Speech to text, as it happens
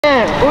Who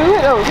we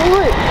with though? Who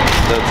we with?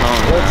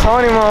 Lil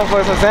Tony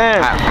motherfuckers, I'm saying.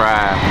 Hot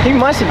fried. He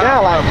munching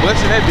down like.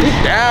 Busting that bitch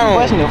down.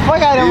 Busting the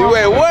fuck out of him.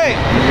 Wait, what?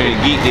 You finna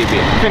geek this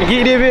bitch. Finna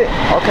geek this bitch?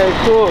 Okay,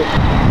 cool.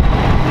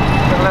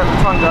 Gonna let the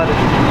tongue go this.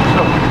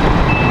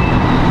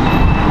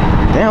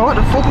 Damn, what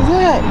the fuck is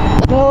that?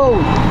 No.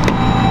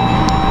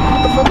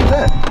 What the fuck is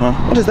that? Huh?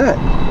 What is that?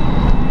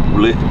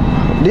 Blit.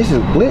 This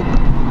is blit?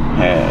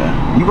 Yeah.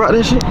 You brought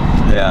this shit?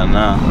 Yeah,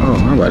 nah. Oh,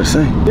 I'm about to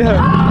say.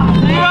 Yeah.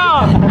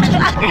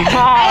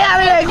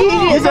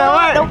 You said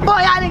what? The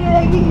fuck y'all niggas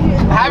that geek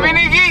shit? How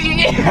many geek you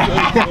get?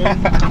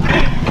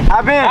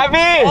 I been.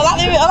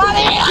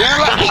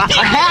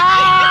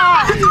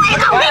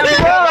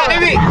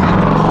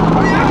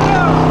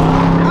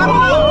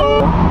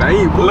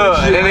 Look,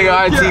 that nigga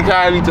RT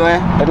called me, twin.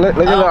 Look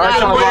at the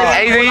RT.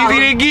 Hey, you see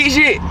that geek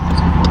shit?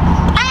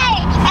 Hey,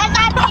 as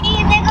I think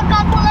you niggas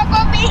gonna pull up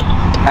on me.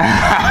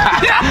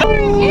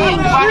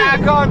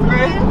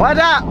 Watch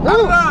out!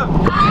 Ooh.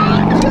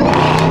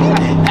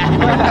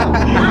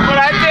 What I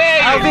tell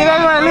you? I see that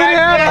one leaving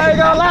here, I ain't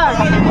gonna lie.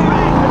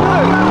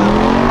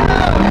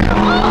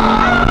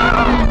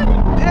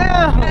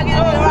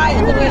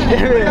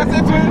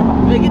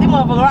 Get this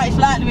motherfucker right,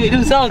 slide to me,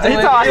 do something to it.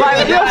 He talking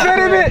like, you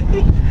feel it?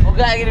 Oh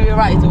God, get it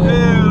right to it.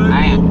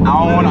 I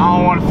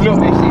don't wanna flip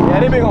that shit. Yeah,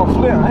 they been gonna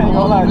flip, I ain't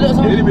gonna lie. Flip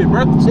something? That bitch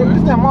breakfast. Shit,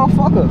 this that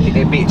motherfucker.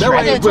 That bitch That's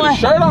why he put a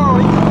shirt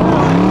on.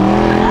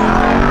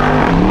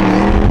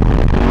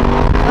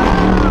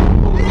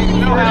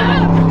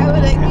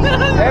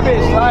 That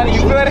bitch sliding,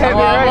 you feel that bitch,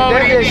 right?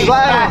 That bitch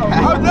sliding.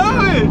 I'm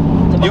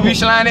done. You be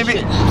sliding that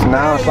bitch?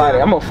 Nah, I'm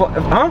sliding. I'm gonna fuck,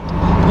 huh?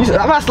 If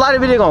I slide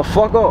that bitch, they gonna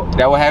fuck up.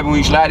 That what happen when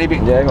you slide that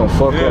bitch? Yeah, they gonna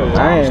fuck up.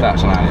 I ain't stop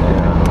sliding that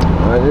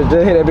bitch.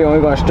 Just hit that bitch when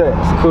we gonna stretch.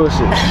 Some cool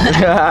shit.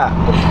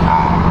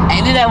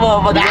 Ain't did that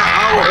motherfucker. That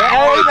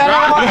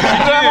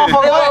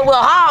motherfucker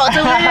hard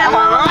too. That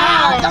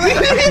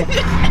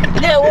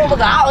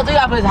motherfucker hard too.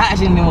 I put hot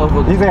shit in that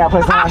motherfucker. You think I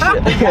put some hot shit?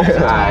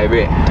 Alright,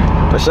 bet.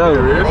 For sure.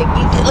 Look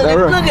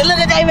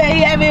at that man,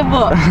 he had me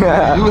for.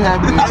 You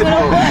happy?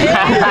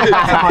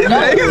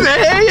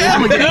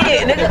 I'm a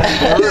kid, nigga.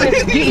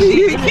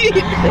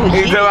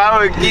 You know I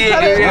was a kid.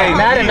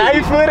 Now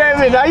you feel that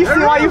bitch. Now you see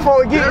why you fuck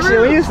with geek shit.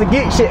 When you used to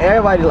geek shit,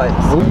 everybody like.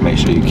 Make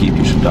sure you keep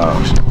you some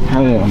dogs.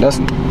 Hell yeah, that's.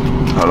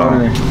 Hold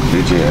on.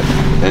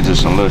 That's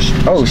just some little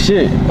shit. Oh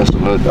shit. That's a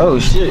little. Oh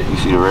shit. You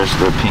see the rest of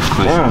that pink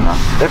pussy? Damn.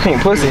 That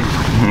pink pussy.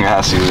 Yeah,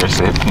 I see the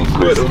rest of that pink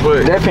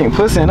pussy. That pink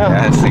pussy, no.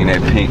 I seen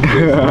that pink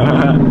pussy. I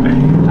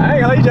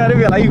ain't gonna let you try to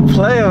be like you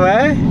playing,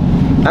 man.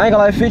 I ain't gonna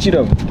let it fit you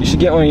though. You should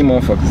get one of you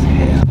motherfuckers.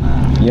 Hell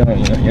nah. You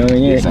don't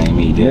This ain't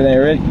me, dude. You ain't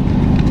ready?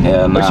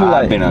 Hell nah. What you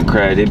like? I been on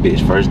crash this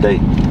bitch first day.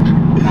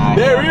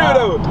 That real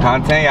though.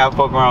 I'm telling you, I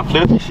fuck around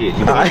flipping shit.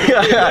 You know?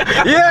 yeah.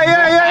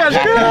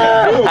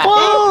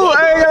 Woo! I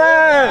ain't gonna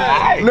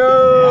lie. No.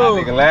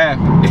 Nigga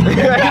laughing. You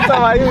talking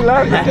about you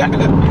laughing?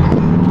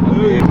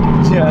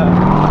 Yeah.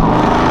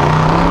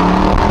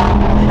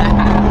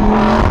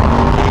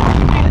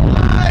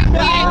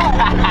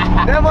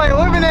 That boy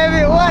whipping that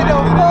bitch. What the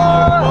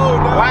fuck?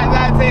 Why did I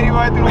tell you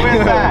going through the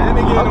west side?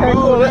 Okay,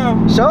 cool.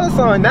 Show us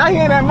something. Now he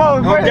in that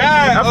mode. Oh, God.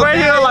 I'm afraid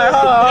he was like,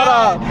 hold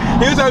on.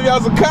 He was talking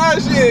about some car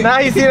shit. Now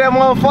he see that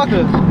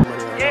motherfucker.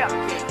 Yeah.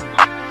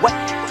 What?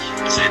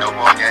 Say no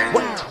more game.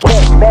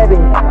 Baby,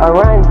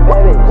 run,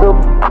 baby.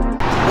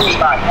 You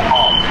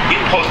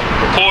supposed to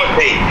record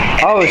me.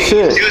 Oh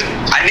shit.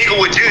 A nigga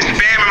was just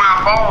spamming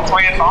my phone,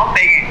 friend, so I'm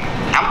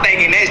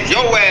thinking that's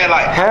your ass,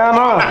 like. Hell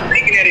no. I'm not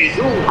thinking that it's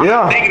you.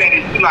 Yeah. I'm thinking that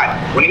it's you, like,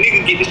 when a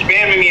nigga get to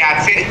spamming me, I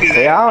text his ass.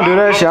 Yeah, I don't do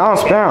that shit. I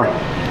don't spam.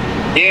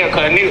 Yeah,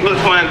 cause nigga, look,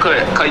 twin,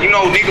 cause you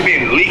know nigga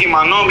been leaking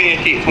my number and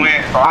shit,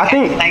 twin. So I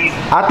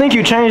think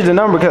you changed the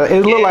number because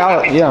it looked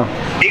like,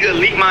 Nigga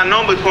leaked my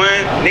number,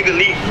 twin. Nigga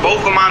leaked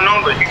both of my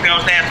numbers. You feel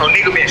what I'm saying? So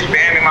nigga been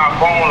spamming my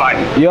phone like,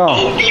 OD,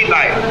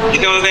 like,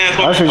 you know what I'm saying?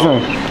 So, That's what you're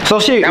saying. So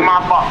shit, that's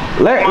my fault.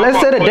 let's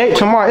set a date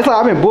tomorrow. It's like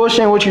I've been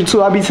bullshitting with you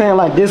too. I be saying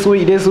like this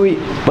week.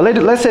 But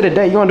let's set a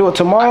date. You wanna do it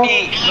tomorrow?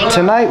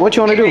 Tonight? What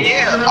you wanna do?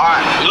 Yeah,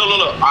 alright, look.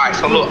 Alright,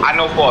 so look, I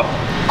know for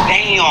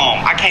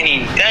damn, I can't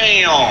even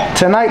damn.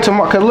 Tonight,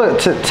 tomorrow, cause look,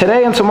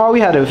 today and tomorrow we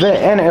had a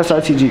vet and an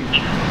SRTG.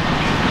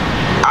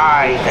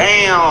 Alright,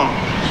 damn.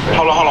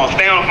 Hold on,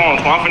 stay on the phone.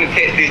 So I'm finna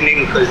text this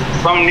nigga cause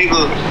some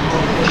nigga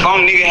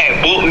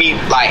had booked me,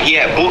 like he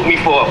had booked me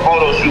for a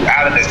photo shoot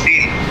out of the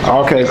city.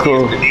 Okay,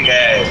 cool.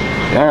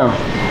 Damn.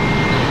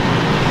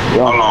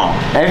 Yo. Hold on.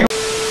 Hey,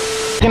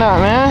 you out,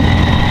 man.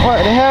 What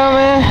the hell,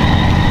 man?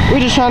 We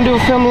just trying to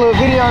film a little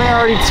video and they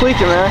already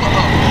tweaking, man.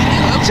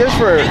 Just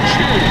for,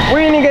 we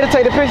didn't even get to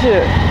take the picture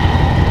yet.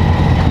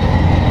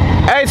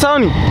 Hey,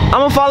 Tony, I'm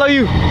gonna follow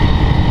you.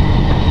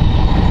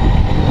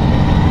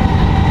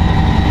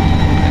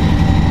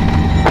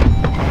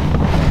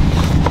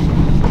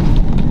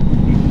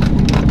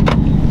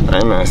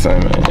 Hey man, son,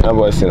 man. That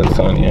boy see the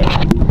Tony,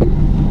 yeah.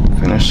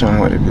 Finna show him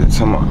what it be.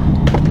 Come on.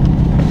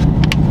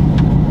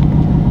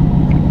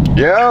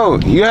 Yo,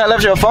 you had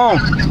left your phone.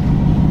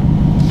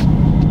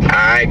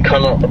 Alright,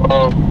 come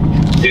on.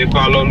 Just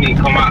follow me.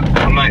 Come out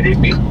this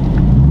bitch.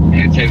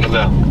 And take a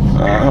left.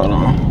 Alright, hold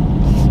on.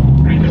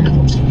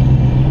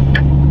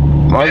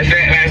 That's it.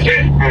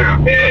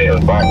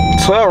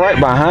 Yeah. 12 right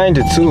behind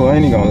you too. I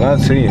ain't even gonna lie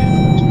to you.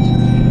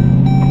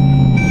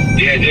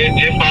 Yeah,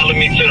 just follow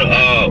me to the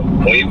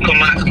when you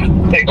come out,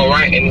 take a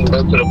right and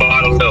go to the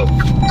bottom though.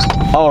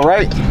 All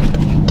right.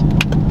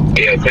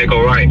 Yeah, take a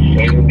right.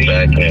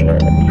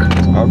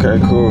 Okay,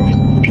 cool.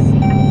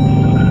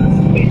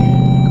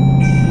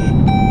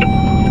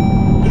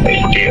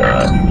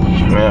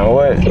 Man,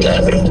 what?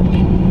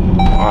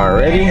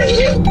 Already?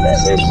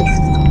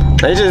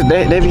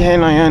 They be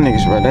hating on young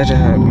niggas, bro. That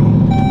just how it be.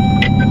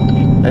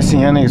 They see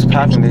young niggas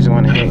popping, they just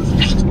wanna hate.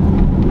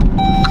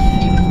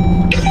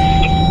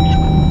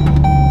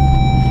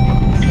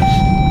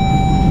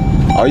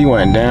 Oh, you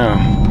went down.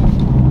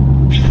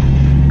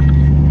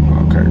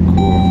 Okay,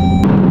 cool.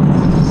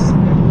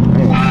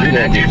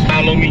 Just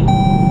follow me.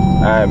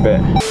 Alright,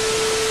 bet.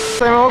 What's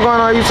going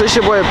on YouTube? It's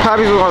your boy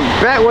PapiZuk. I'm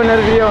back with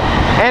another video.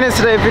 And in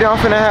today's video, I'm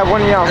finna have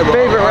one of y'all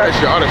favorite rappers.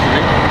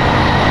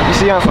 You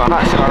see, I'm some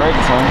hot shit already,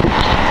 son.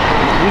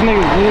 These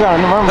niggas, you gotta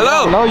remember,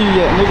 I don't know you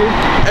yet, nigga.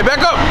 Hey, back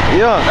up.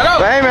 Yeah.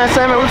 Hello. But hey, man,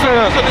 Sam, we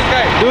finna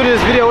do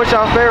this video with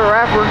y'all favorite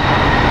rapper.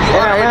 You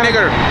are a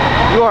nigger.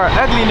 You are an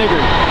ugly nigger.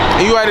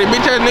 And you are a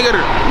bitch ass nigger.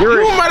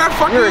 You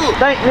motherfucker. You're a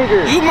stank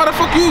nigger. You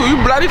motherfucker. You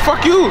bloody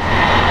fuck you.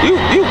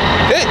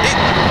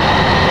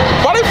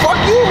 Bloody fuck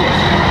you.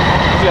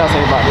 What y'all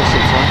say about this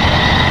shit, son?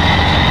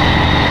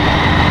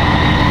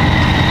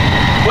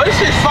 What this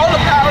shit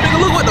solar power, nigga?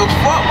 Look what the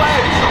fuck,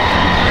 man.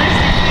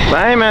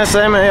 But hey, man,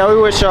 Sam, man, we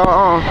with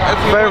y'all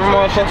favorite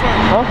motherfucker.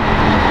 Huh?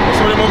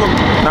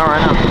 Not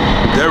right now.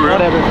 That real?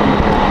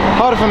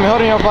 Hold it for me.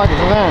 Hold it in your pocket,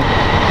 man.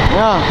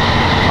 Yeah.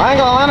 I ain't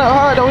gonna line up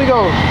hard though. We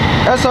go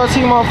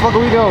SRT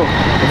motherfucker. We go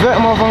Vet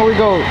motherfucker. We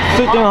go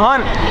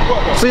 300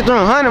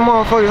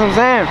 motherfuckers. I'm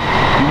saying,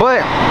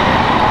 but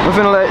I'm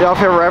finna let y'all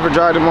favorite rapper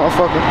drive the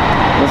motherfucker.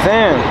 I'm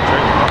saying,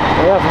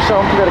 yeah, for sure.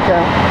 I'm gonna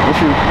count. What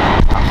you?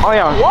 Oh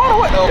yeah.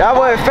 Y'all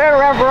boy favorite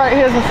rapper right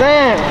here. I'm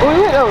saying.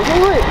 Who with though?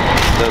 Who with?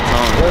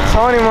 Lil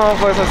Tony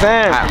motherfuckers. I'm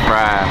saying. Hot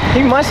fry.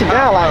 He munching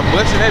down like.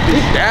 Busting that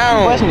bitch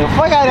down. Munching the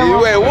fuck out of him.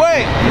 Wait,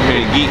 what?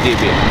 Finna geek this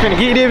bitch. Finna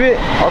geek this bitch?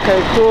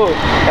 Okay, cool.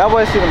 Y'all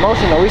boys see the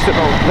motion though. We should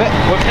go vet.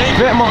 Well, can't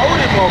you hold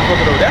this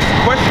motherfucker though? That's the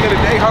question of the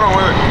day. Hold on,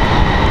 wait.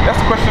 That's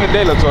the question of the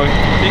day, Lil Tony.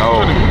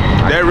 No.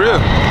 That real.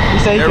 He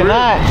said he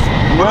cannot.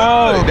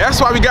 Bro, that's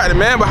why we got the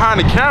man behind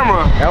the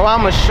camera. That's why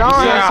I'ma show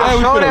him.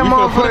 Show that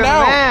motherfucker,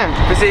 man.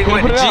 He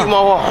went to Jeep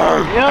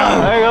motherfucker. Yeah,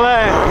 I ain't gonna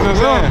lie.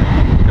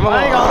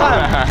 I ain't gonna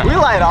lie. We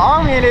like the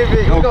army in this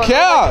bitch.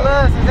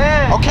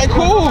 Okay,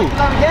 cool.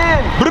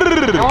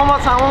 One more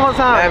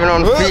time. Having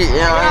on the feet, you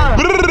know.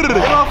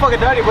 That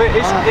motherfucker dirty, but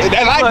it's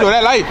that life though,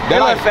 that life.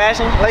 That life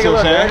fashion. Like a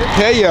little dirty.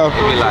 Hell yeah.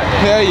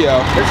 Hell yeah.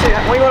 Let's see.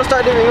 When you wanna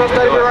start this? You wanna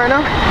start it right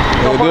now?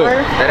 Yeah, do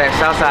it. That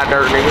Southside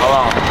dirt, nigga.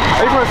 Hold on.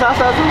 Are you from the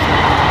Southside too?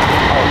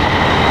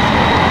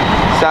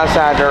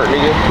 Southside dirt,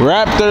 nigga.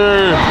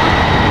 Raptor.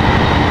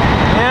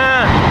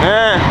 Yeah.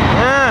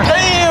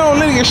 Damn,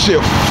 nigga,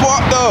 shit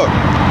fucked up.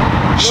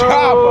 Chop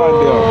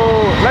on them.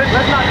 Let's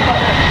not talk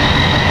that.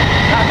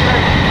 Not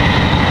straight.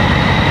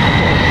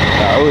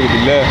 Nah, it would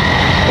be left.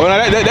 Oh, no,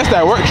 that's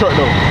that work truck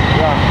though.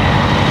 Yeah.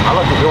 I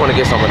look if you want to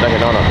get some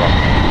Dunkin' Donuts, bro.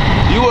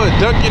 You a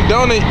Dunkin'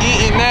 Donut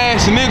eating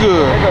ass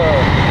nigga.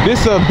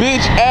 This a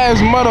bitch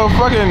ass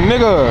motherfucking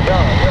nigga.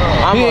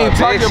 I'm he ain't a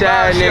talking bitch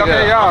about ass shit. nigga.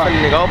 Okay, y'all. I'm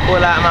finna go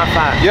pull out my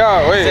fight. Yo,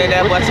 wait. Send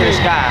that boy to the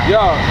sky.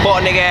 Yo.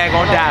 Fuck nigga ain't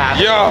gonna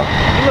die. Yo,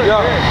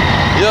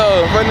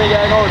 fuck nigga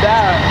ain't gonna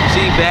die.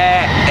 She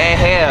bad as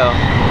hell.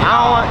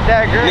 I don't want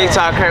that girl. Nigga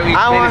talk crazy, we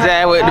spin his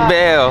ass with the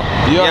bell.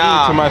 Yo,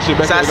 to my shit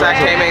back there. Southside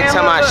came in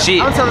to my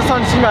shit. I'm telling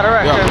Tony she got a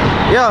rap.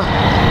 Yo,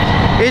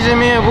 it's just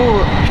me and Boo.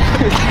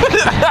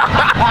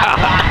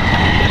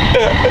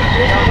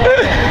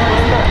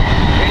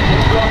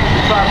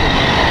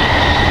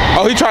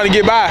 Oh, he trying to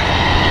get by.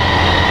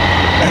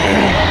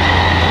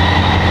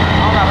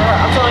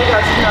 I'm telling you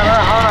guys, teach me how to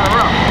rap. I don't know how to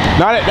rap.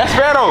 Nah, that's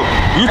fair though.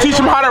 You teach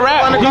him how to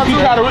rap. He teach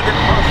you how to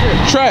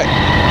track.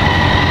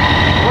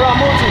 Where I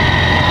move to?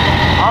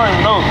 I don't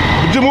even know.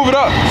 But just move it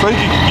up so he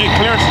can get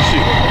clearance and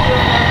shit.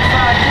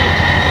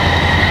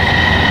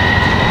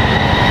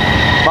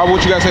 Bob,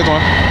 what you gotta say to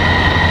him?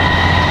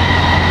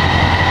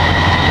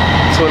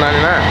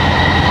 $2.99.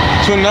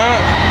 $2.99?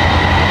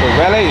 For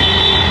valet.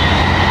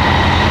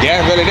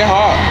 Gas valet, that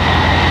hard.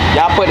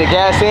 Y'all put the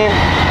gas in?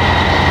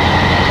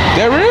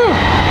 That real?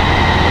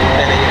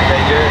 Yeah,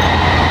 they good.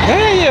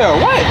 Hell yeah,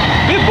 what?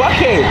 Big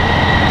buckhead.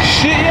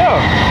 Shit, yeah.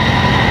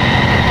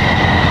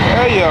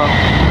 Hell yeah.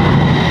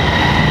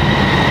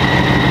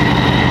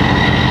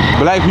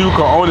 Black people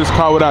can own this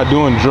car without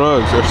doing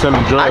drugs or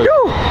selling drugs. I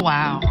do.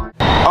 Wow.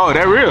 Oh,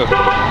 that real.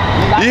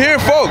 You hear,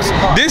 folks?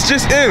 This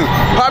just in.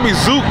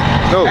 PapiZuk.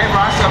 No. Hey,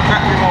 bro, I sell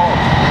crack more.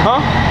 Huh?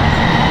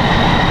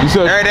 You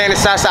said everything in the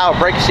Southside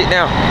breaking shit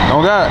down.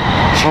 Oh God.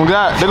 Oh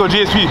God. There go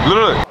GSP.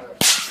 Look.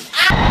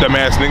 Dumb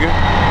ass nigga.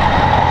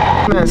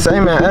 Man, say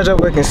man, as y'all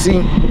can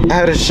see, I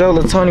had to show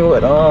Lil Tony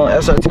what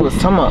SRT was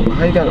talking about.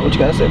 What you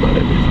gotta say about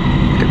that?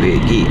 That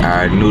big geek, I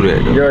already knew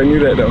that though. You already knew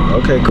that though.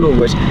 Okay, cool.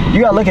 But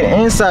you gotta look at the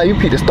inside. You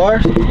peep the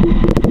stars.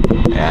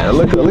 And Yeah,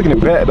 look in the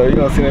back though. You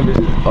gonna see that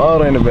bitch all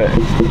the way in the back.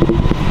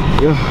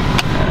 Yeah.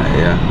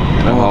 Yeah.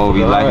 The whole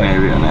be liking that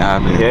real now.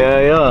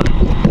 Yeah.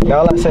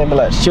 Y'all like saying, but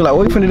like, she like,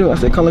 what you finna do? I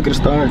said, come look at the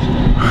stars. You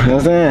know what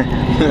I'm saying?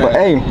 But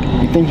hey,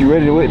 you think you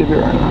ready to wet the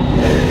bitch right now?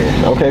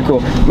 Yeah. Okay, cool.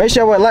 Make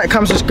sure y'all like,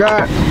 comment,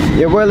 subscribe.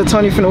 Your boy Lil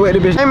Tony finna wet the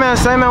bitch. Hey man,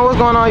 what's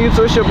going on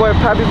YouTube? It's your boy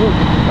PapiZuk.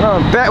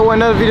 Back with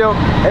another video.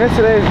 And in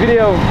today's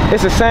video,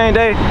 it's the same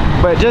day,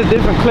 but just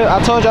different clip. I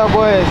told y'all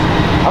boys,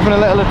 I'm finna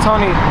let Lil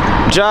Tony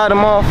drive the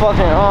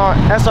motherfucking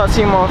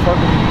SRT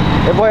motherfucker.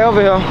 That boy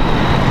over here.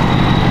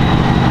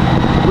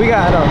 We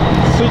got a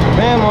super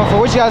van motherfucker.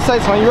 What you gotta say,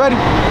 son? You ready?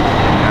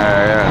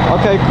 Yeah.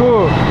 Okay,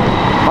 cool.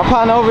 My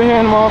partner over here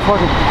in the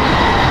motherfucking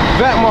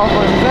back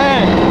motherfucker.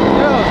 Man,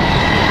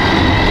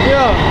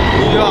 yeah.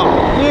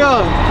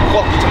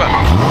 Fuck you tonight.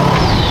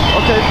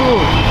 Okay,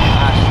 cool.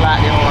 I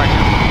slide in right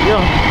now.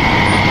 Yeah.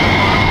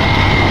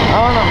 I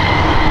don't know.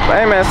 But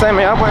hey man, say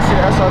man, y'all boys see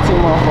the SRT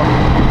motherfucker.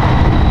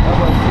 Y'all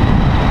boys see.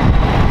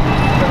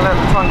 Gonna let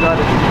the tongue drive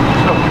this.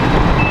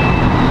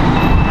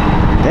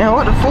 Damn,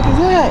 what the fuck is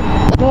that?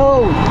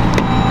 No.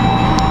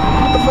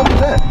 What the fuck is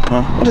that?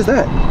 Huh? What is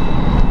that?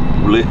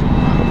 Blick.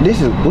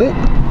 This is Blick?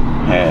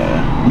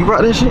 Yeah. You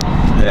brought that shit?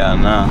 Yeah,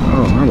 nah.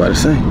 Oh, I'm about to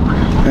say.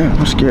 Damn,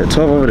 I'm scared.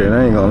 12 over there,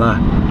 I ain't gonna lie.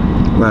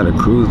 We about to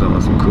cruise though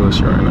on some cool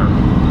shit right now.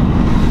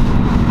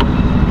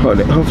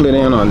 Hopefully they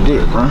ain't on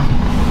dick, bro.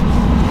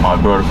 My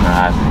daughter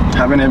finna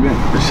Hop in that bitch,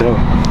 for sure.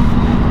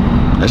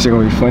 That shit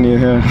gonna be funny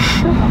as hell.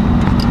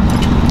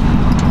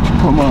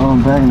 Put my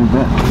arm back in the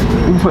back.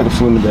 You can put the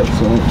foot in the back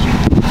so much.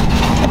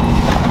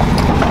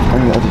 I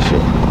got this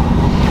shit.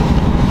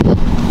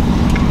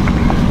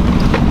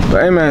 But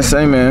hey man,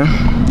 say man,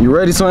 you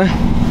ready, twin?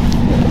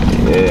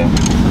 Yeah.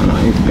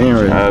 You been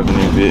ready. I've been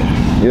a bit.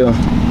 Yeah.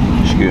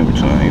 Excuse me,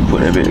 twin. You put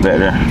that bitch back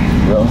there.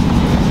 Yeah.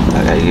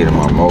 I gotta get in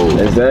my mode.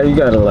 Is that you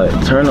gotta like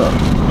turn up?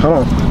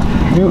 Hold on.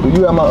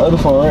 You got my other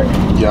phone, right?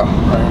 Yeah,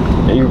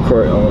 right. Yeah, you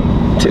record on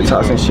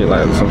TikToks and shit,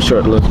 like some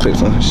short little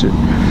clips and shit.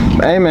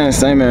 But hey man,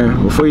 say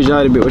man, before you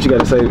drive a bit, what you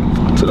gotta say to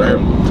the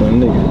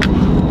nigga?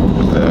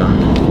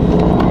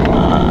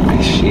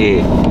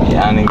 Shit.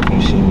 Y'all niggas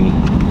can see me.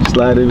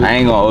 Slide it. I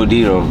ain't gonna OD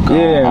though.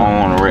 Yeah. I don't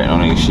wanna wreck on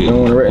this shit. Don't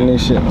wanna wreck in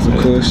this shit, some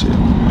cool shit. I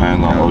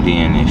ain't gonna OD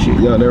in this shit.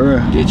 Yo, they're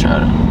real. Just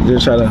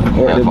try to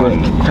work that bit.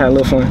 Have a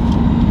little fun.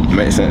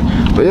 Makes sense.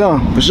 But yeah,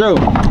 for sure.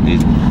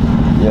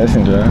 Yeah, it's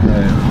enjoy.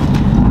 Yeah.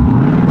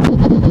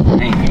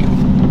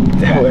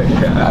 I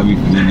be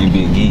feeling that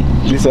big geek.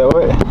 You said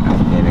what? I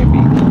be feeling that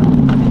big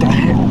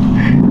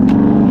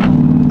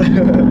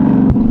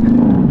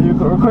geek. You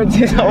can record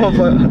this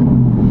motherfucker.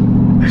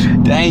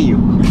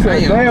 Damn,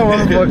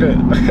 motherfucker.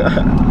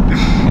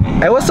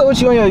 Hey, what's up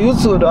with you on your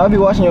YouTube though? I be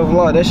watching your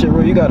vlog. That shit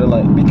real. You gotta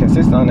like be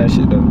consistent on that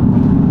shit though.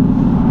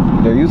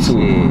 Your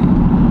YouTube. Shit.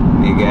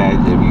 Nigga,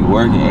 just be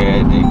working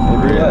every day. For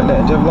real. Like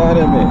that. Just vlog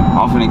that bitch.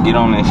 I'm finna get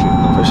on that shit.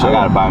 For sure. I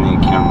gotta buy me a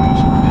camera and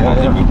shit. I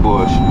just be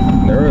bullshit.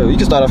 They're real. You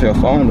can start off your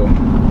phone though.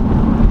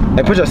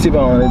 Hey, put your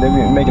seatbelt on. They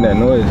be making that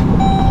noise.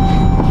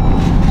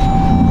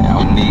 I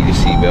don't need the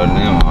seatbelt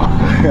now.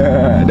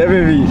 That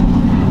be.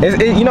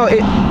 You know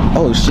it.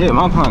 Oh shit,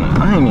 my partner.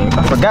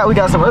 I forgot we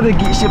got some other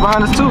geek shit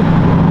behind us too.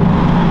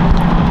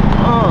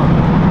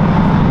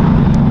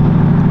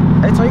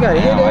 Hey, so you gotta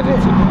hit that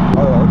bitch?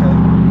 Oh, okay.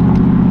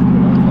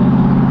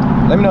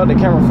 Let me know if the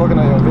camera fucking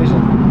on your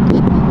vision.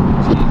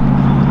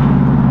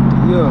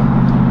 Yeah.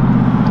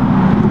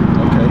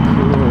 Okay,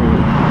 cool.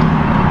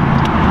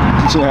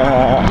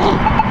 Yeah.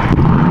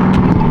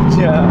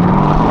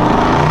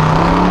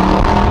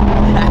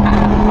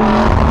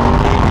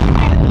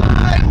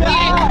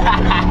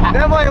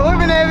 That boy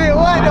whipping that bitch,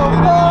 what the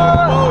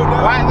fuck?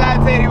 Why did I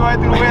tell you going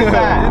through the west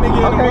side?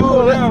 Okay,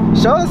 cool.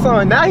 Show us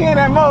something. Now he in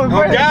that mode. Oh,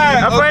 God. I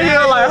pray he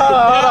was like, hold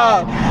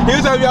on. He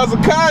was talking about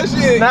some car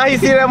shit. Now he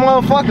see that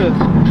motherfucker.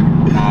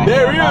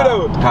 They're real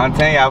though. I'm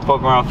telling you, I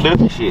fuck around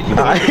flipping shit. Yeah.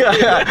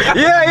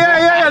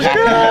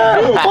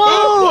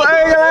 Woo!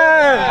 Hey,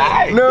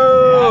 man. No.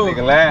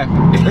 Nigga laughing.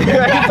 You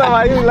talking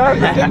about you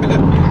laughing?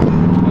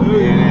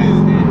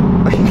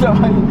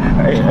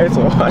 Hey, so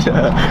watch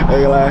that.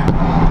 Hey, like.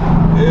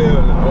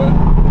 Yeah,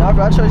 Nah, I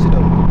trust you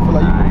though. Feel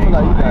like you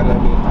got that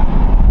bitch.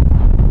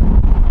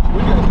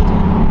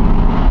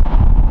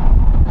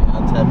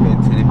 I'll tap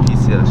into the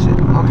PCL shit.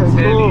 Okay,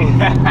 cool.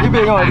 You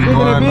been going big in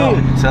the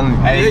big.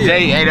 Hey,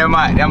 Jay, hey, that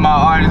my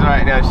artist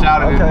right there.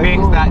 Shout out to Okay, Big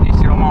cool. Stock, this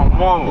shit on my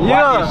mama. Yeah.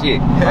 Watch this shit.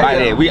 Right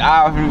there. We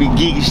all finna be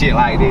geeky shit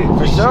like this.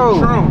 For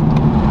sure.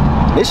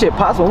 This shit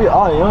possible. We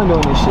all young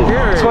doing this shit.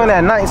 Yeah. 20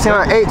 at 19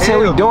 or 18,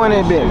 we doing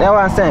it, bitch. That's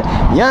what I'm saying.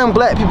 Young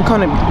black people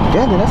coming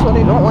together. That's what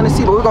they don't want to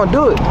see, but we're gonna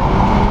do it.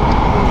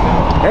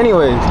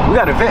 Anyways, we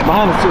got a vet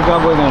behind us too. If y'all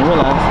boys didn't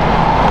realize.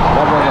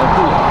 Y'all boys didn't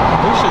see it.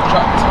 We should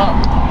drop the top.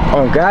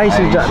 Oh, God, you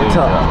should drop the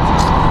top.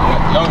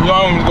 Y'all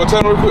want me to go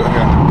tell them real quick?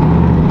 Okay.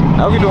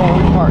 How we doing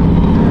when we park?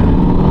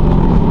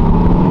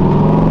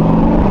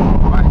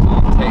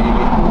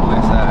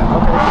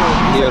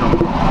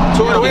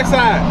 To the west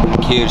side.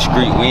 Kill the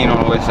street. We ain't on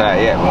the west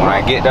side yet, but when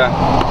I get there,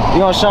 You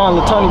gonna shine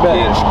Lil Tony back?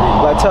 Yeah, the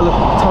street. Like tell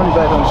Tony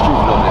back on the street.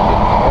 a little bit.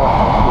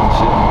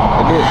 Shit.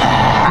 I did.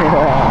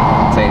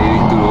 Take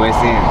it through the West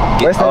End.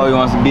 Oh, you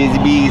want some busy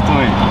bees,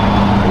 twin?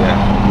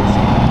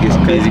 Yeah. Get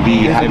some busy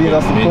bees.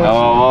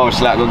 Oh,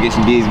 Slap, go get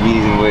some busy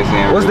bees in the West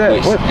End. What's that?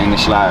 In the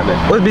slide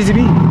back. What's busy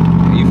bee?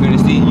 You finna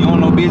see? You don't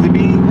know busy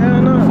bees?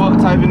 Hell no. Fuck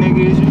type of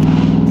nigga is you?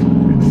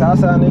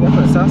 Southside nigga,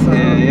 for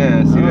Southside.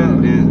 Yeah. See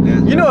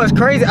that? You know what's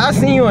crazy? I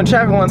seen you in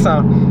traffic one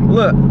time.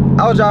 Look,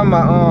 I was driving my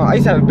I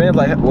used to have a Benz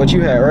like what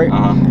you had, right?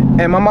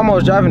 And my mama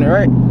was driving it,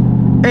 right?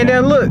 And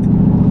then look,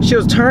 she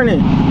was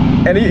turning,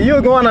 and you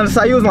were going on the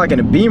side. You was like in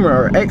a Beamer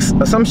or X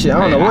or some shit. I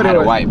don't know what it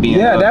was. A white Beamer.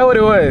 Yeah, that's what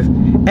it was.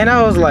 And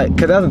I was like,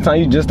 cause that was the time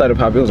you just started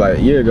popping. It was like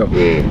a year ago.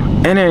 Yeah.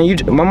 And then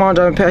my mom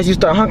driving past, you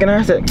start honking at her.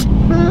 I said,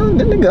 man,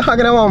 that nigga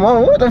honking at my mama.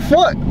 What the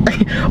fuck?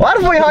 Why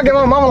the fuck you honking at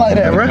my mama like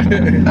that, bro?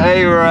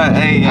 Hey, bro.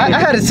 Hey. I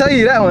had to tell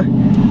you that one.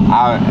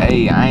 I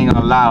ain't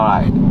gonna lie,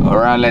 like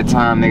around that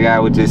time, nigga, I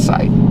was just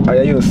like, oh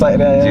yeah, you was sight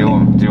that.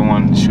 Just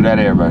want to shoot at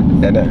everybody.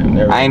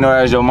 Yeah, I ain't know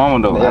that was your mama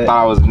though. Yeah. I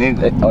thought I was a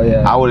nigga. Oh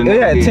yeah. I would've. You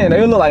had 10.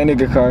 They look like a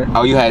nigga car.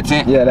 Oh, you had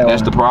 10? Yeah,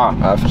 that's the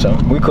problem. Alright, for sure.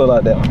 We cool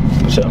out that one.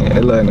 For sure. Yeah,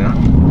 they look now.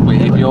 But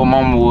if your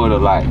mama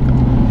would've like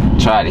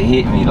tried to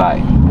hit me,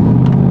 like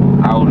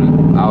I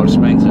would've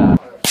spanked y'all.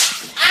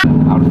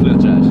 I would've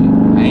flipped y'all shit.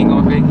 I ain't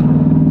gonna fake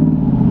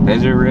it.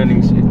 That's your real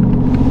nigga shit.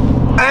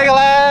 I ain't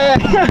gonna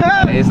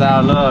lie. It's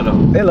all love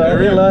though. It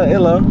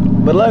love.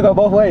 But love go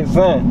both ways,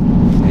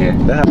 son. Yeah.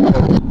 That's how it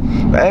goes.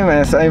 Hey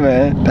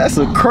man, that's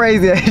some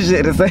crazy ass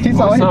shit to say.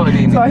 So he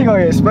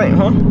gonna get spanked,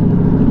 huh?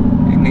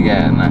 That nigga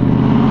had nothing.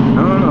 I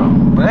don't know.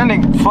 But that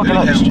nigga fucking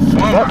up the street.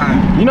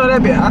 You know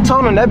that bit, I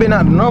told him that bit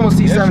not the normal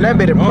C7, that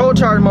bit the pro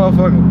charge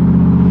motherfucker.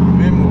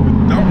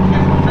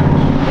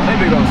 That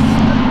bit goes.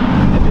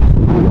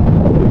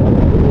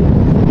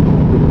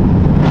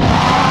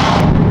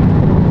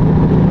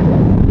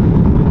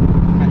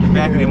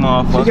 Back of the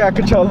motherfucker. She got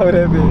control over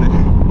that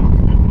bitch.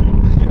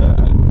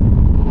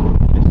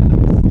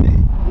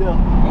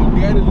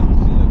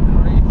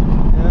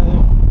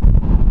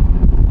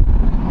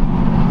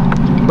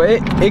 But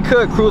it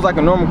could cruise like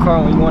a normal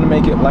car. When you want to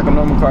make it like a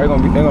normal car, it's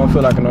gonna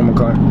feel like a normal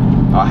car.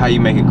 Oh, how you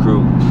make it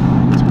cruise?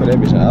 Just put that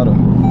bitch in auto.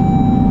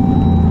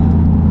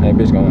 That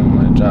bitch gonna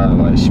like drive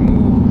like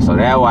smooth. So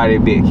that's why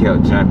that bitch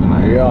kept jumping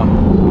like yeah.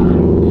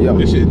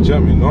 This shit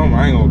jumping normal.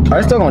 I ain't gonna.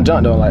 It's still gonna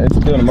jump though. Like it's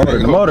still the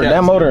motor.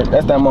 That motor.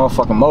 That's that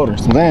motherfucking motor.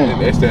 So yeah,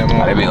 that's that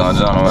motor. That bitch gonna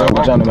jump no matter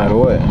what. Jump no matter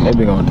what. That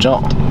bitch gonna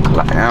jump.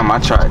 Like damn, I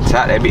tried to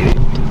tap that bitch.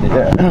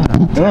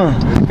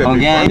 Yeah. On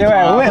game.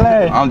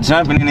 I'm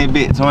jumping in that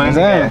bitch. 20.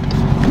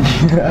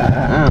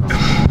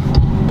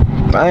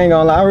 I ain't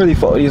gonna lie, I really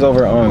fuck these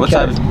over on what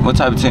type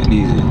of tent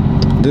these is?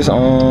 This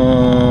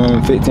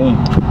 15.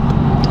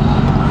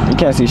 You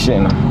can't see shit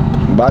in them.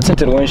 But I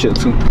tinted the windshield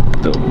too.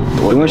 The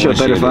windshield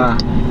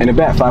 35 and the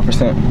back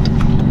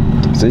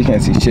 5%. So you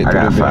can't see shit. I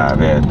got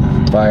 5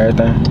 everything. 5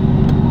 everything.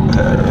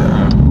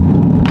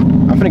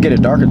 I'm finna get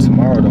it darker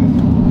tomorrow though.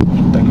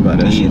 Think about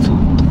that shit.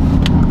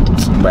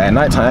 But at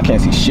nighttime I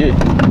can't see shit.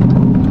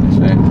 That's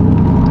fact.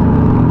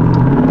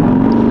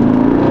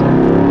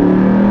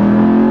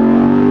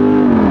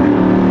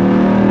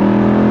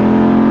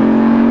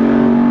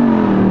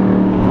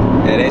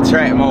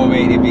 Track mode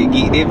made it be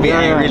geek. This bitch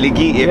ain't really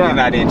geek if you're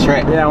not in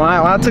track. Yeah, when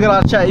I took it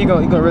out of track, you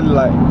gonna really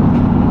like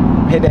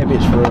hit that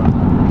bitch for real.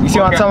 You see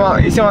what I'm talking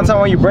about? You see what I'm talking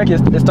about? When you break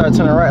it, it starts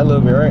turning right a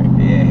little bit, right?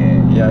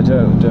 Yeah,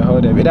 just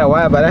hold that bitch. That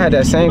wide, but I had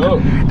that same.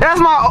 That's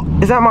my.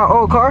 Is that my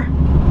old car?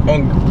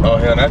 Oh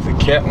hell, that's a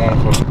cat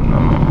motherfucker.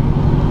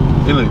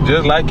 It look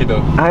just like it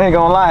though. I ain't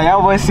gonna lie,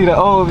 y'all always see the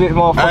old bit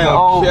motherfucker,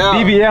 old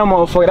BBL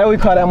motherfucker. That we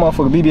call that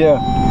motherfucker BBL.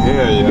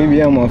 Yeah.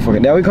 BBL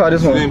motherfucker. That we call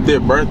this one. Same their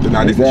birthday.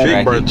 Now this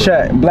chick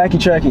birthday. Blackie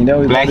tracking. That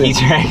was Blackie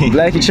tracking.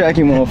 Blackie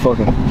tracking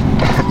motherfucker.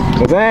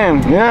 Damn,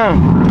 yeah.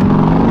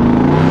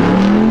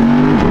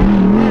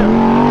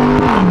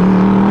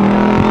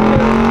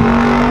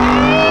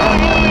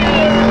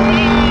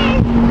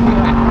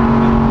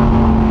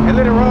 Hey,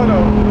 let it roll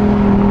though.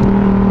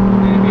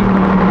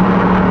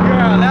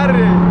 Girl, louder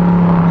than.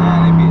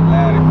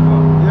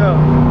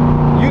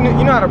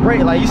 You know how to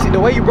brake, like you see the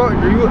way you broke,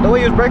 the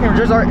way you was braking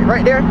just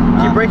right there.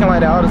 Keep braking like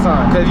that all the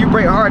time. Cause if you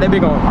brake hard, that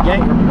bitch gonna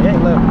yank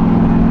left.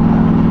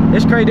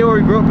 It's crazy where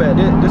we grew up at.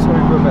 This is where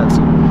we grew up at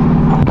too.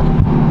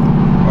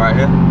 Right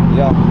here?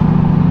 Yeah.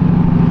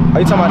 Are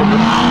you talking about it?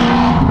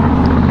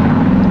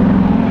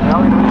 I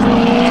don't know this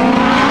one.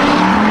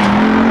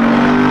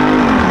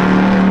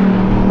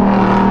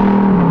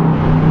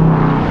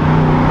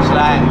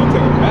 Slide. I'll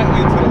take it back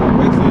into the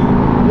racing.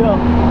 Yeah.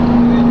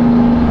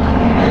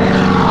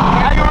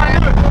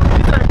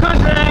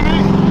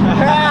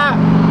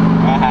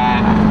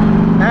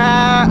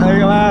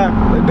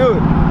 Let's do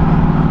it.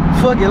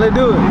 Fuck it, let's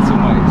do it. It's too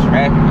much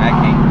traffic. I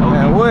can't go.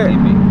 Man, what?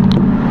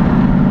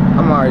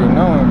 I'm already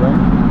knowing, bro.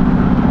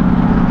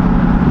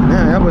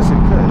 Damn, that was a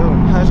cut though.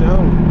 How's your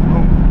home?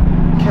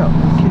 Count.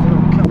 Keep it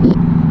on count.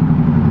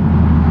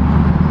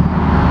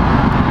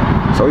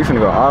 So we finna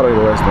go all the way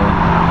to West End.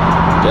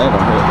 That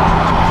gonna hit.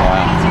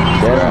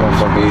 That's gonna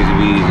fuck busy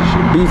bees and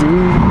shit. Busy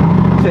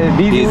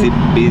bees?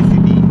 Busy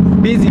bees.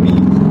 Busy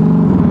bees.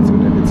 That's what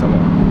that bitch talking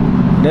about.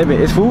 That be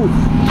it's food.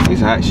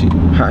 It's hot shit.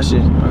 Hot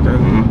shit. Okay.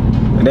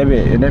 Mm-hmm. That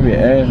be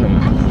ass.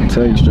 I'm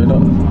tell you straight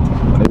up.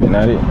 That be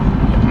not it.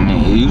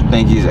 If you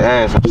think it's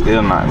ass, I'm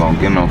still not gonna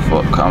give no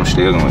fuck. Cause I'm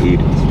still gonna eat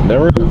it. That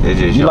real. It's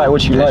just you like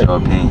what you like. Your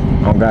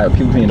opinion. Oh God,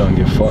 people opinion don't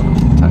give a fuck.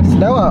 That's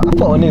why I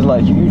fuck with niggas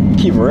like you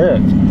keep it real.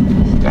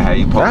 That's how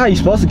you That's how you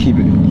supposed to keep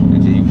it.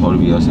 That's you supposed to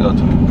be yourself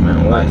too.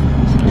 Man, like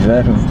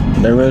exactly.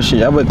 That real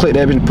shit. I would click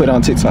that bitch and put it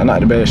on TikTok, not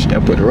the bad shit. I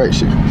put the right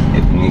shit.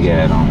 If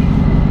nigga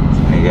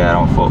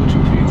don't fuck with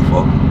you, for you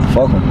fuck.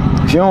 Fuck him.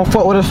 If you don't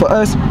fuck with us for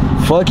us,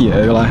 fuck you.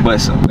 Like.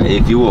 But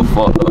if you a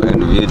fucked up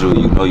individual,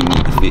 you know you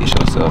need to fix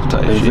yourself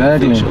type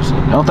exactly. shit. Exactly.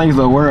 I don't think it's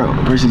the world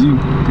versus you.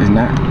 It's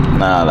not.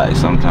 Nah, like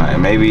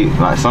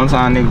sometimes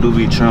sometimes niggas do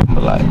be trim,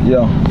 but like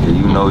yeah, if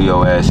you know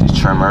your ass is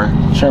trimmer,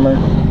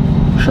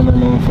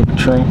 motherfucking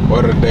trim.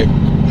 What are they?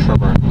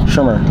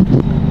 Trimmer.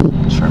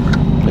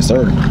 Yes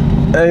sir.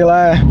 Hey,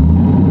 lie.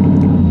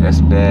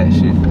 That's bad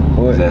shit.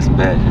 What? That's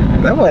bad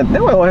shit.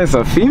 That one has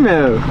a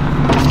female.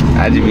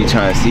 I just be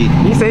trying to see.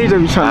 You say you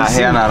just be trying to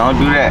see. Hell nah, don't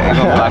do that. It's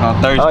gonna be like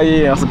on Thursday. Oh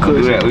yeah, that's some cool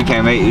do shit. That. We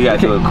can't make. You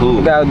gotta do it cool.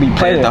 You gotta be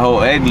playing. The whole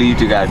ugly, you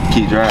just gotta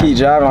keep driving. Keep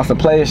driving on some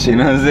player shit. You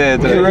know what I'm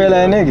saying? You a real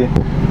ass nigga.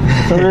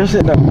 Some real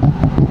shit though.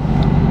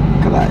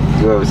 Cause like,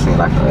 you ever seen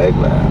like an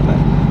ugly? Like,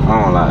 I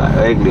don't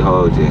like ugly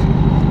hoe just.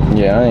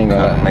 Yeah, I ain't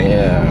gonna lie.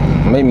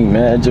 Yeah, made me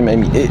mad. Just made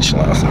me itch.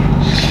 Like some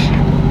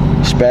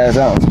spaz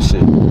out and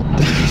some shit.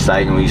 You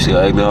psyching when you see an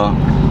ugly hoe?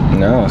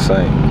 No, it's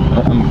like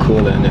I'm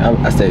cool at it.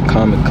 I stay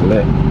calm and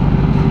collect.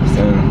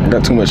 I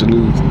got too much to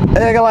lose.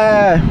 Hey,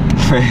 lie.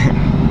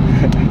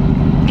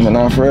 But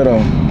nah, for real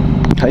though.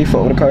 How you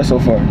fuck with the car so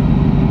far?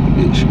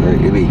 Bitch,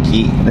 great. It be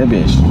key. That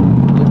bitch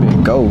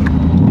gold.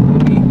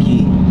 It be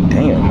key.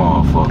 Damn,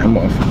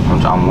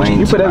 motherfucker. I'm waiting.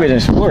 You put that bitch in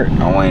sport.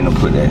 I'm waiting to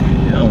put that.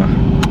 Yeah.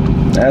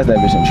 That's that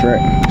bitch in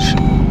track.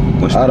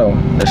 What's auto?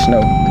 That's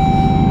snow.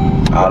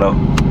 Auto?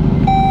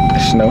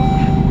 That's snow.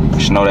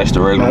 Snow, that's the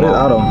regular. No,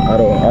 auto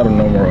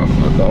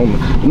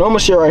normal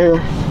shit right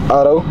here.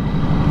 Auto.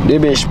 This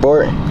bitch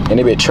sport and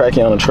this bitch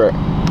tracky on the track.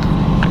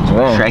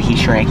 Man.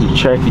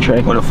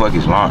 Tracky. What the fuck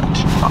is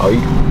launch? Oh,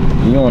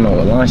 you don't know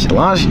what launch.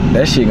 Launch,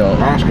 that shit gonna.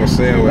 Launch gonna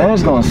send.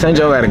 Launch gonna send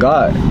your ass to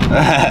God.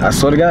 I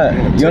swear to God.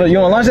 You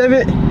wanna launch that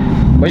bit?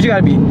 But you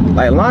gotta be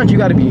like launch. You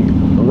gotta be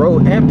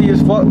road empty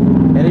as fuck,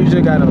 and you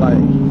just gotta like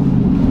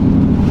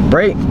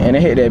brake and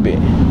then hit that bit.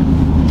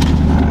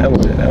 That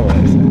was.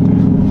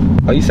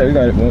 Oh, you said we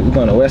going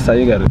on the west side.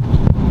 You gotta.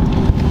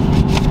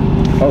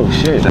 Oh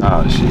shit.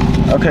 Oh shit.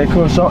 Okay,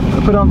 cool. So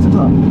put it on the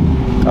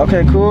top.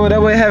 Okay, cool.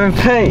 That way having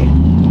pay.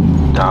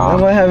 Dog.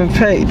 That way having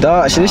pay.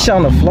 Dog, shit, this shit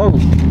on the floor.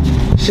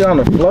 Shit on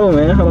the floor,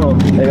 man. Hold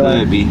on. It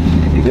could be.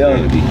 It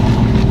could be.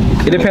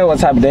 It depends what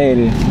type of day it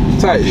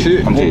is. Tight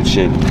shit. I'm dead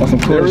shit. On some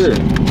cool shit.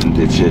 I'm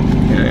dead shit.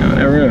 Yeah,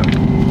 that real.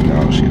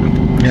 Dog shit.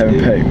 Having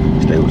pay.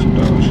 Stay with some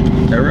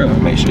dogs. That real.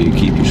 Make sure you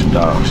keep you some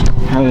dogs.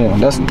 Hell yeah.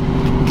 That's.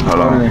 Hold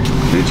on.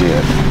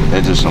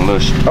 That's just some little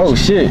shit. Oh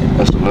shit.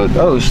 That's a little.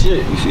 Oh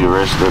shit. You see the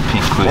rest of that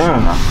pink pussy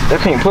now?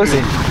 That pink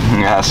pussy.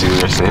 Yeah, I see the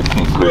rest of that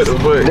pink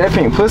pussy. That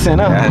pink pussy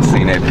now. Yeah, I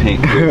seen that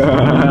pink pussy. I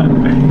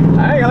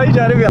ain't gonna let you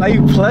try to be like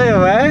you playing,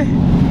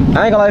 man.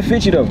 I ain't gonna let it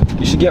fit you though.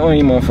 You should get one of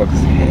you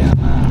motherfuckers. Hell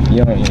nah.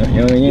 You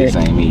don't This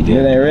ain't me, dude. You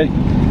ain't ready?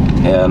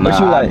 Hell nah. What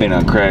you like? I been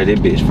on crack that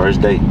bitch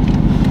first day.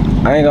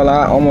 I ain't gonna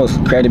lie, I almost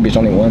cracked that bitch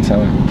only one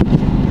time.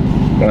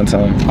 Only one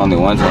time?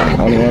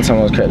 Only one time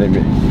I was cracked that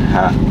bitch.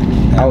 Huh?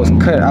 I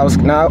wasn't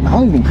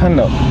even cutting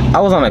up. I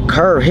was on a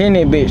curve hitting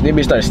that bitch. That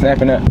bitch started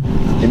snapping up.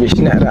 That bitch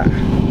snapped out.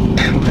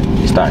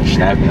 It started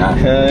snapping out?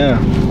 Yeah.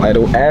 Like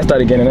the ass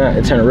started getting out.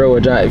 It turned real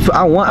dry. If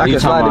I want, I can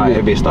slide the bitch.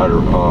 That bitch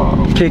started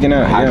kicking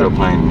out.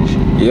 Hydroplaning and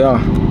shit.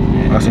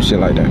 Yeah. Or some shit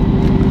like that.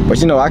 But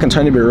you know, I can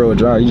turn the bitch real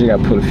dry. You just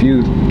gotta put a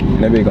fuse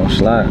and that bitch gonna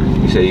slide.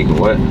 You say you can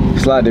what?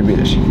 Slide that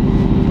bitch.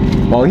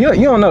 Well, you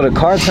don't know the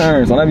car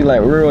turns. When I be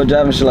like real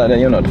driving shit like that,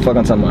 you don't know what the fuck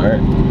I'm talking about,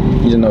 right?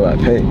 You just know I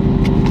pay.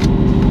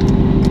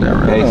 That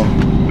right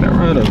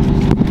though.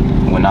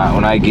 When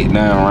I get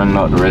done running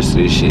up the rest of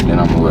this shit, then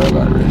I'm gonna worry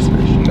about the rest of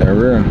this shit. That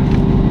real.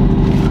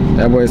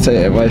 That boy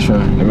take advice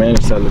from the man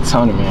inside the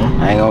Tony, man.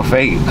 I ain't gonna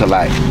fake it, cause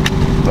like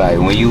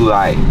when you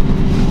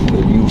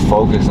if you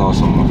focus on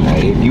something,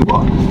 like if you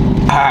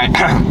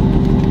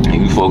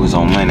focus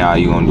on money, all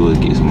you gonna do is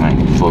get some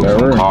money. If you focus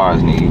on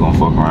cars, nigga, you gonna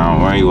fuck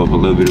around, run you up a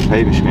little bit of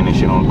paper, spend that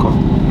shit on the car.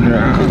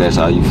 Yeah. Cause that's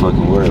all you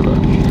fucking worry about.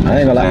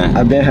 I ain't gonna lie,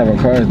 I been having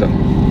cars though.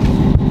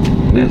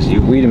 That's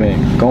you. We the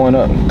man, going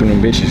up through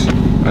them bitches.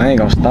 I ain't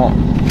gonna stop.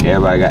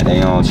 Everybody got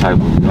their own type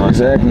of, you know.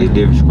 Exactly. It's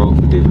different stroke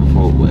for different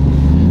folk, but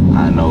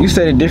I know. You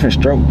said a different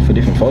stroke for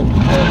different folk?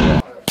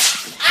 Yeah.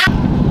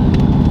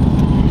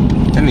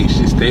 That nigga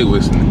shit stay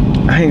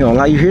whistling. I ain't gonna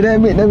lie, you hear that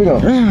bit? That bit go, Oh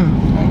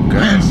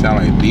god, it sound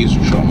like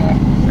diesel truck, man.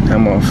 That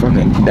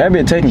motherfucking, that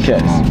bit taking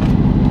cats.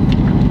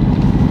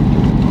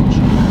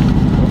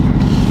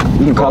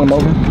 You can call him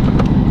over?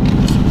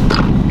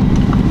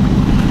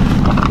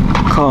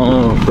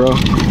 Call him, bro.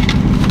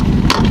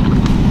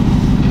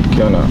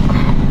 Kill up.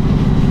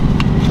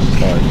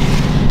 Sorry.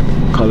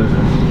 Call it.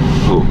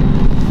 Who?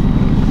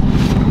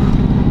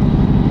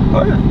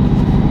 Oh yeah.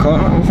 Call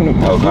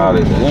him. Oh, call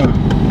it. Yeah.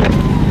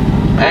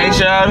 Hey,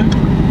 Shawty.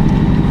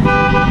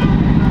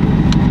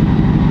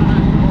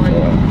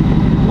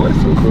 What's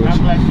so cool? God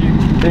bless you.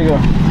 There you go.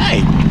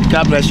 Hey,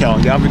 God bless y'all.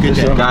 Y'all have a good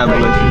day. God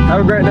bless you.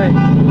 Have a great day.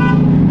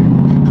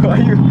 Why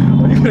you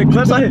gonna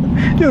clutch on it?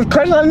 You was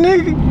clutching on a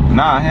nigga?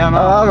 Nah, hell no.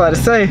 Oh, I was about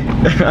to say.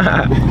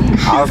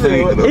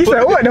 He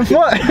said, what the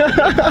fuck?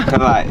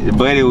 Like,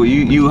 buddy,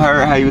 you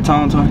heard how you were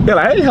talking to him? You're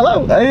like, hey, hello.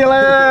 He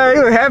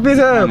was happy as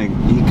hell. He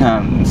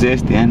kind of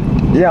zesty, ain't he?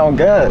 Yeah, on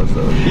God.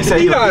 He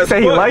said he liked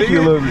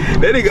you a little bit.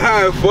 That nigga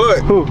high as fuck.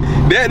 Who?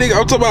 That nigga,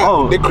 I'm talking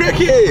about the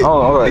crackhead.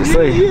 Oh, I was about to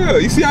say. Yeah,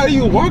 you see how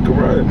you walking,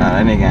 right? Nah,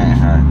 that nigga ain't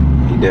high.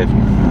 He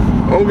definitely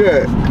high. Oh,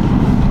 God.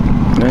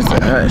 That's the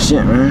hot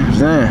shit, man.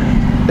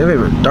 Damn. That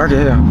baby dark as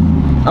hell.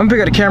 I'm gonna pick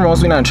up the camera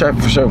once we not in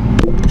traffic for sure.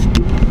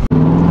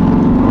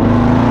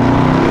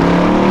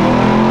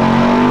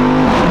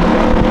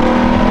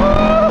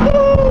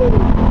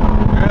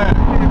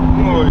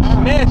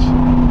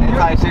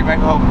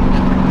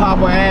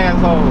 Papa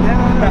asshole.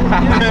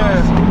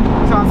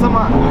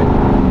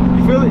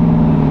 You feel it?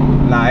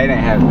 Nah, it ain't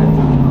happening.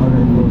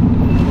 Okay, cool.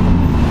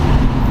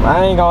 I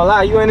ain't gonna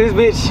lie, you in this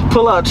bitch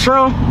pull out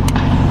trim.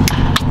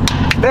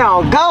 They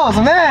on goals,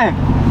 man.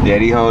 Yeah,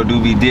 these hoes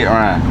do be dick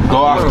around. Go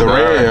off the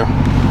rail.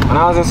 When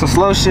I was in some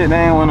slow shit,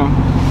 they ain't wanna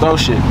throw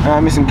shit. I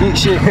mean some geek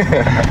shit.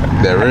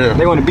 That real.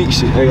 They wanna beat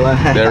shit. They like,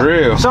 That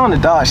real. show on the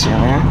dog shit,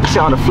 man.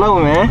 Shit on the flow,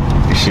 man.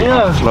 This shit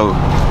on the floor.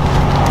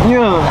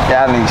 Yeah.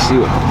 Y'all niggas see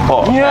what the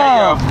fuck.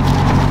 Yeah.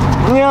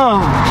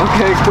 Yeah.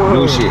 Okay, cool.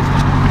 New shit.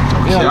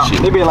 Yeah.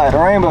 Shit. They be like the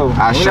rainbow.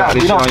 I shot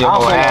this shit on your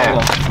whole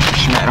ass.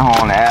 Smack the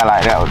hoe on the ass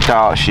like that with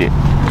dog shit.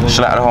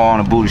 Slap the hoe on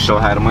the booty, show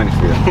how the money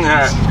feel.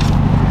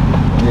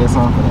 Yeah,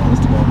 something for that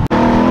Instagram.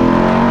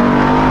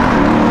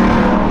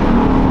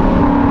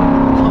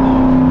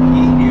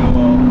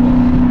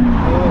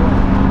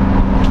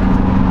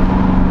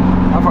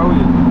 How far we?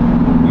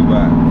 We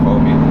about 4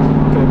 minutes.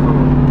 Okay, cool.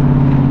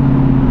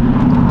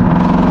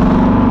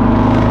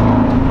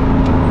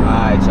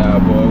 Alright, y'all,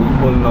 boy. We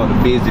pulling up the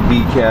Busy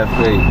Bee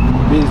Cafe.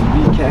 Busy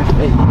Bee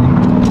Cafe.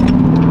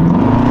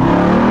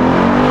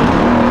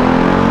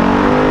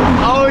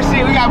 Oh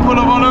shit, we gotta pull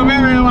up on little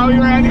baby while we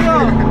ran here.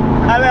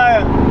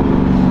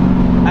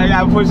 I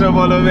gotta push up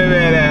on little baby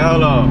there.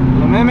 Hold on.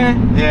 Little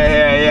man?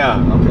 Yeah.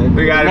 Okay.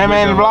 We gotta Man, push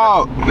in the up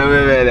vlog. on little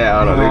baby there.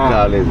 Hold on. They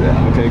call this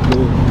out. Okay,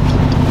 cool.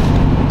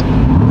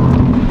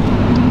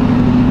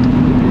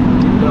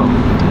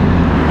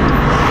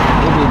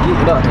 Get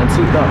it up and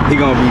toot up. He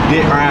gonna be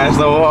dick riding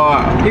so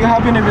hard. He can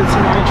hop in there and see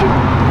my intro.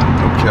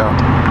 Okay.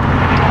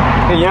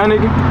 Hey, young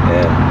nigga.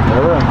 Yeah. Yeah,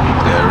 real.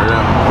 That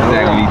real.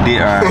 That gonna be dick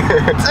riding.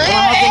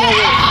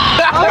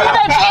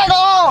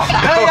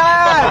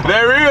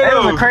 That real. That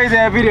was a crazy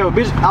ass video,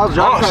 bitch. I was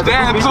driving past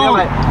stand this bitch, too. they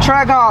like,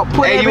 Trackhawk,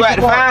 put Hey, that you bitch at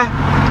the in fire?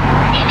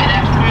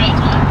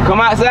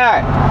 Come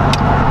outside.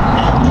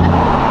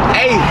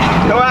 Hey,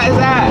 come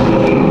outside.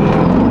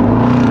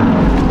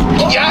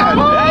 God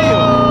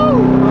damn.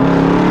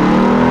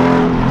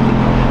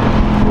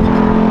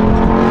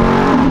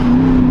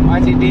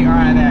 Watch your dick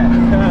right there.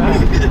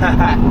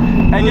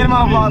 Hey, get him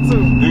on vlog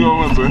too. You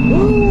gonna win, bro?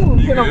 Ooh,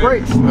 get no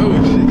brakes. Oh,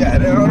 shit, got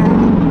that on.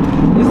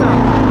 It's not.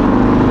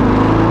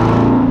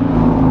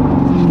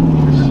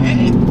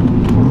 Shit.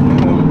 I'm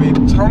gonna be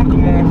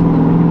talking, motherfucker.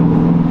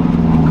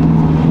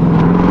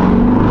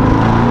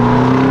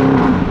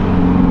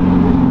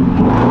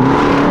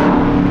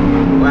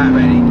 Wow,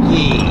 man,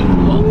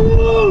 yeah.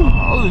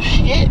 Oh,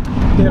 shit.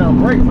 Get on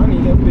brakes. I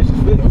need that bitch to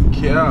fit.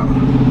 Yeah.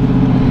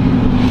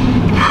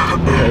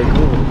 Okay,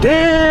 cool.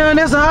 Damn,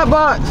 that's a hot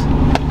box.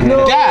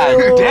 No. God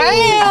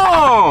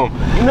damn!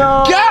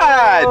 No.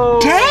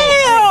 God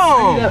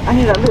damn! I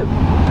need that lip.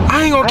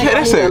 I ain't gonna care.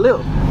 That's that it. lip.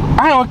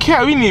 I ain't gonna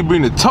care. We need to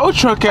bring the tow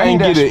truck out I and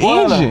need get that an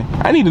spoiler. engine.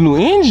 I need a new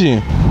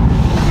engine.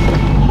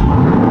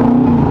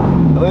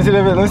 Let me see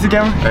that bit. Let me see the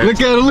camera. Hey. Look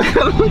at him. Look at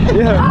him.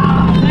 Yeah.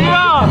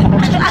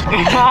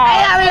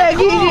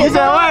 He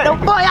said what? The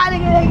fuck y'all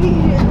nigga that get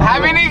you? How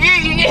many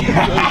get you?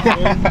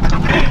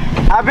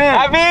 I been.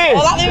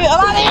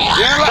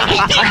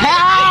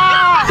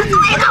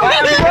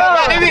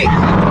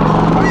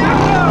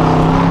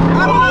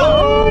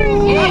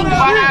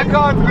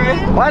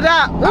 Watch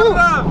out. Ooh. What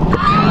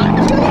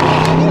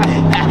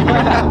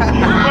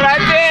I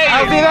tell you? I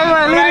see that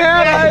man leaving here.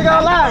 I ain't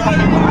gonna lie.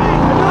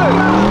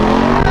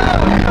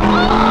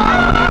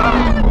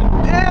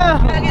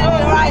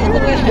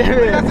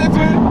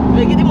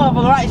 Man, get this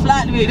motherfucker right,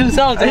 slide to me, do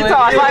something to He it.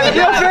 talking like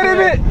you fit it,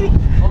 bit.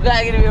 Oh,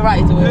 God, get it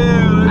right to it.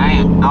 I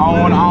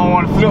don't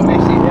wanna flip that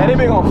shit. Yeah, they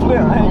been gonna flip. I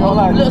ain't gonna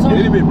lie. Flip some-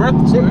 It'll be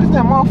birthday. Shit, this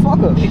that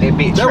motherfucker. That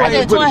bitch That way trash.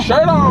 you put a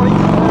shirt on.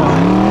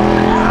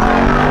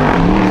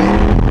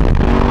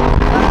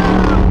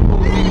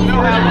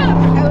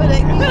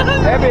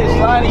 That bitch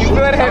sliding. You feel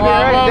that bitch,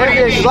 right? That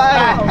bitch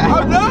sliding.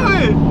 I'm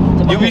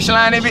done. You be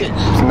sliding that bitch?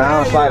 Nah,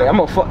 I'm sliding. I'm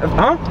gonna fuck.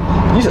 Huh?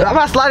 If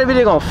I slide that bitch,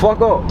 they gonna fuck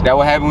up. That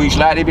what happened when you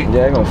slide that bitch?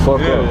 Yeah, they gonna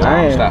fuck up.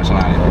 I ain't. Stop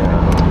sliding that.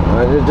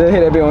 Just hit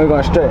that bitch when we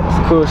gonna stretch. It's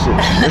cool shit.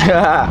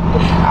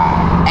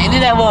 Ain't do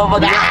that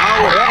motherfucker.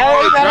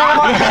 Hey, that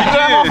motherfucker.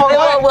 That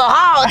motherfucker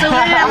hard to me.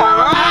 That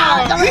motherfucker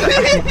hard to me.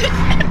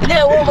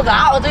 Yeah, motherfucker,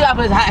 I was gotta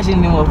play some hot shit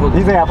in them motherfuckers.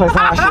 You think I play some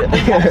hot shit?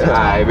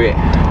 Alright, bet.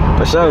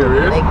 For sure.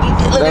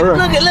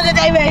 Look at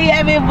that man, he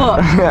had me for.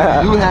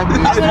 You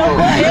happy as fuck.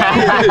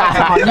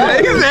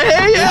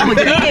 I'm a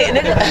kid,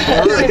 nigga.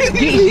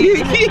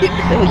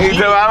 He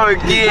told me I was a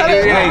kid.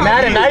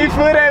 Now you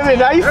feel that, man.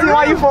 Now you see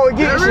why you fuck with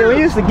get shit. When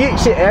you used to get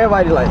shit,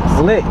 everybody like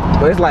slick.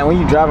 But it's like when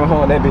you driving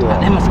home, that be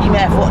like. That must ski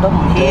man fucked up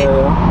my head.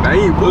 Now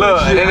you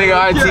Look, that nigga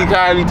RT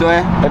called me,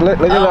 twin. Look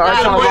at little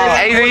RT on the ball.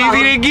 Hey, you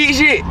see that geek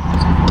shit?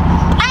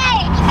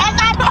 Hey, as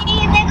I think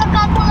these niggas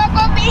gonna pull up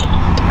on me.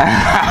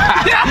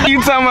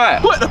 You talking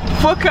about? What the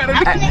fuck kind of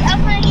nigga?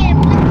 I'm gonna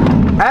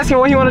get Ask him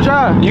what he want to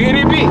drive. You hear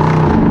that beat?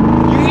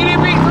 You hear that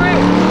beat, twin?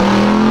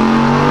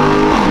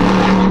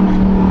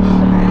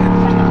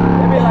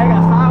 They be like, I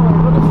got sideways.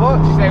 What the fuck?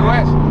 You say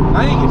what?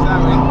 I ain't get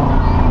sideways.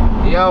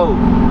 Yo.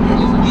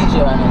 You some geek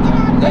shit right now,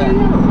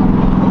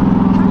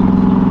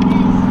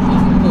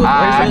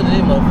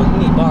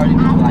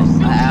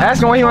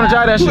 Ask him when he want to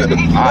drive that shit.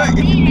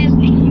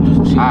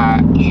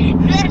 Alright.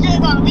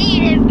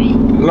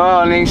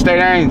 Lord, nigga, stay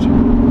dangerous.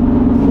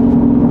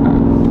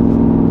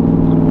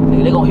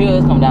 They gonna hear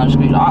us come down the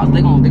street.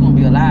 They gonna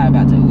be alive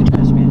out there. We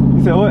trying to spin.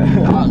 You said what?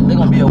 They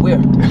gonna be aware.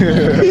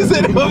 He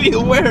said they gonna be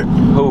aware.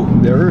 Who?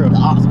 They're real. The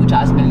ops we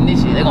try to spin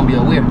this shit. They gonna be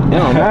aware. It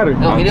don't matter. They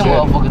gonna get them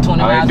motherfucker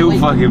 20 Oh, miles they do away.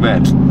 fuck it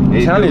back.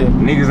 They Tell do. you.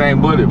 Niggas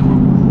ain't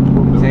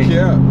bulletproof.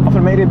 Yeah. I'm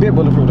finna make that bit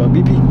bulletproof though.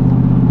 BP.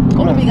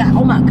 Oh my god!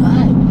 Oh my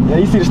god! Yeah,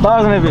 you see the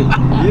stars in that bit.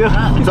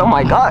 Yeah. He said, oh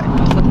my god.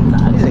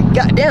 He said,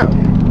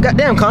 goddamn.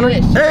 Goddamn, Connor.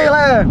 Hey,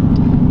 lad.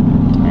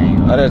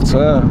 Oh, that's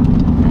 12.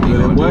 You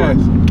them boys.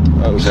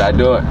 Oh, Should I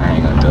do it? I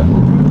ain't gonna do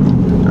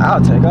it.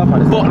 I'll take off on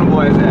this. Fuck them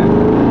boys at.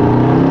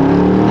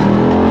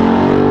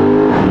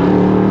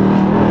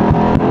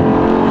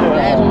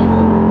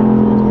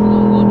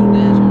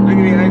 Look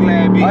at this ugly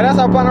ass Oh, beat. that's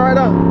our partner right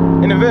there.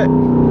 In the vet.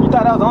 You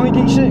thought that was the only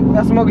geek shit? We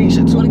got some more geek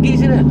shit too. What the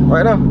geese in there?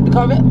 Right there. The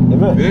Corvette? The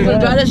vet. You wanna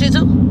drive that shit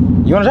too?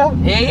 You wanna drive?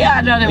 Yeah,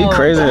 I drive that. You motherfucker.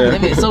 crazy, man.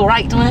 That bitch so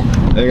right, twin.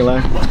 Ain't gonna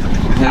lie.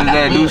 We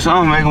gotta do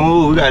something, make a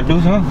move. We gotta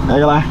do something. Ain't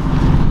gonna lie.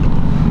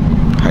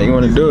 How you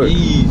wanna do it?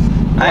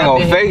 I ain't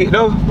gonna fake it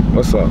though.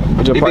 What's up?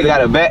 With your If partner? it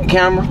got a back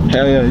camera,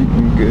 Hell yeah, you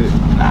good.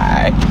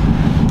 alright.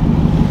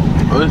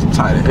 Oh, it's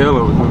tight as hell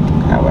over here.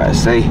 How I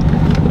say?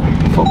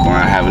 Fuck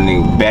around, have a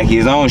nigga back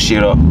his own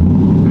shit up.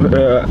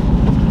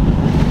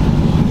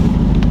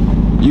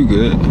 You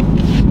good.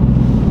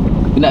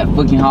 You that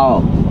fucking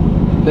hog.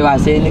 Feel what I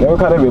said, They nigga? don't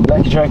call that bitch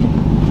blackie tracking.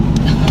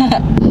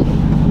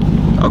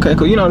 Okay,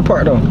 cool. You know the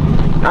part though.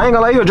 I ain't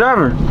gonna lie, you a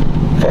driver.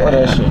 Fuck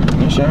that shit.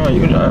 You sure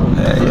you a driver?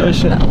 Fuck that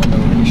shit.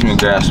 You should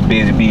grab some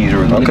busy bees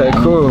real quick. Okay,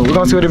 cool. We're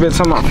gonna see what they been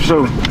talking about for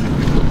sure.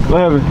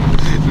 What happened?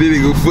 Then he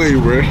go for you,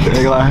 bro. Ain't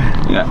gonna lie.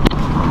 Yeah.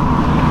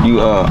 You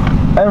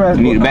Hey man,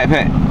 you need a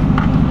backpack?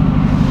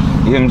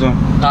 You hear me talking?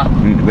 Huh?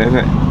 You need the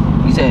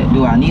backpack? You said,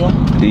 do I need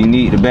one? Do you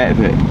need the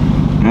backpack?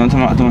 You know what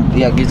I'm talking about?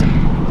 Yeah, get it.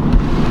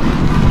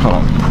 hold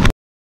on.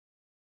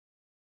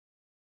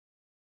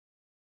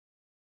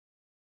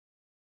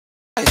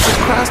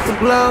 Across the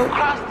globe,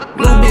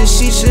 little bitch,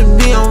 she should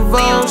be on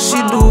Vogue. She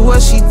do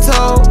what she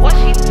told.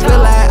 Feel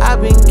like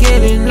I've been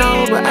getting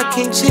old, but I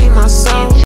can't change my soul.